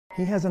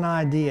He has an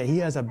idea, he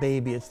has a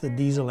baby, it's the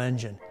diesel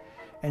engine,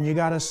 and you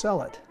gotta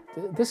sell it.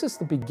 This is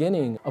the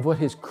beginning of what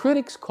his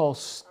critics call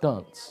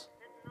stunts,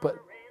 but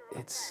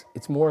it's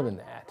more than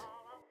that.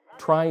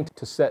 Trying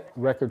to set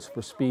records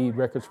for speed,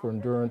 records for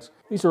endurance,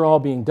 these are all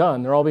being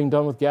done. They're all being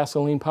done with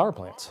gasoline power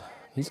plants.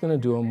 He's going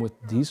to do them with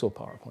diesel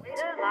power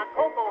plants.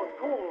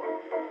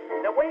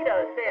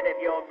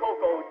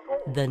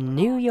 The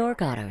New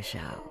York Auto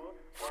Show,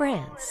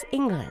 France,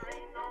 England,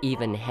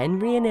 even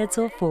Henry and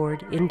Edsel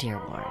Ford in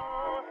Dearborn.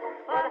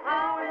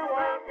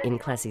 In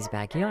Clessie's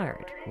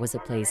backyard was a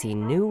place he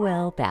knew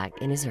well back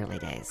in his early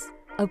days.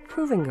 A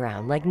proving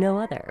ground like no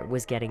other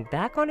was getting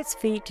back on its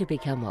feet to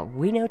become what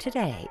we know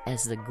today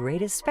as the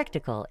greatest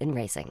spectacle in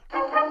racing.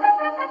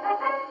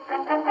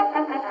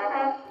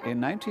 In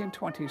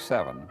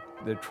 1927,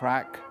 the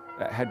track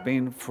had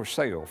been for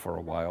sale for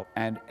a while,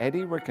 and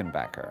Eddie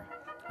Rickenbacker,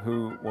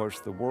 who was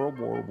the World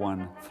War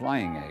I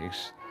flying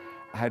ace,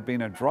 had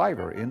been a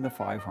driver in the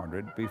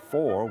 500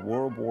 before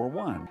World War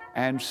I.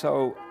 And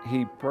so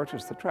he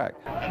purchased the track.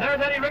 And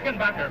there's Eddie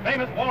Rickenbacker,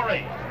 famous war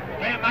race.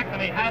 Graham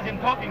McNamee has him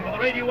talking for the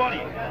radio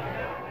audience.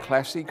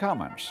 Clessie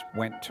Cummins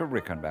went to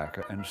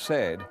Rickenbacker and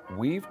said,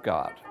 "We've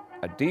got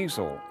a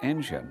diesel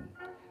engine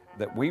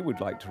that we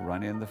would like to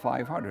run in the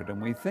 500, and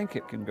we think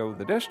it can go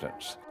the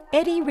distance."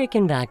 Eddie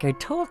Rickenbacker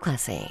told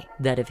Clessie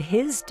that if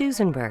his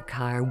Duesenberg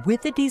car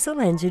with a diesel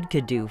engine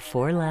could do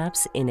 4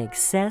 laps in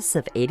excess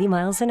of 80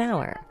 miles an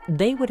hour,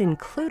 they would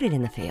include it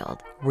in the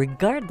field,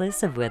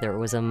 regardless of whether it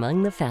was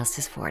among the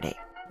fastest 40.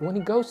 When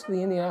he goes to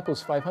the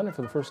Indianapolis 500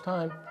 for the first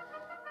time,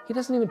 he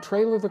doesn't even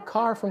trailer the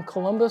car from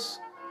Columbus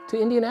to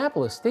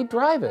Indianapolis. They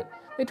drive it.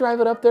 They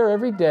drive it up there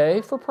every day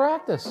for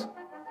practice.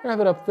 They drive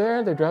it up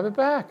there, they drive it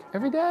back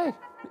every day.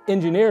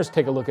 Engineers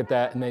take a look at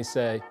that and they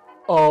say,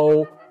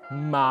 "Oh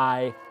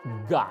my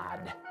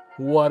God,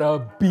 what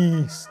a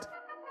beast."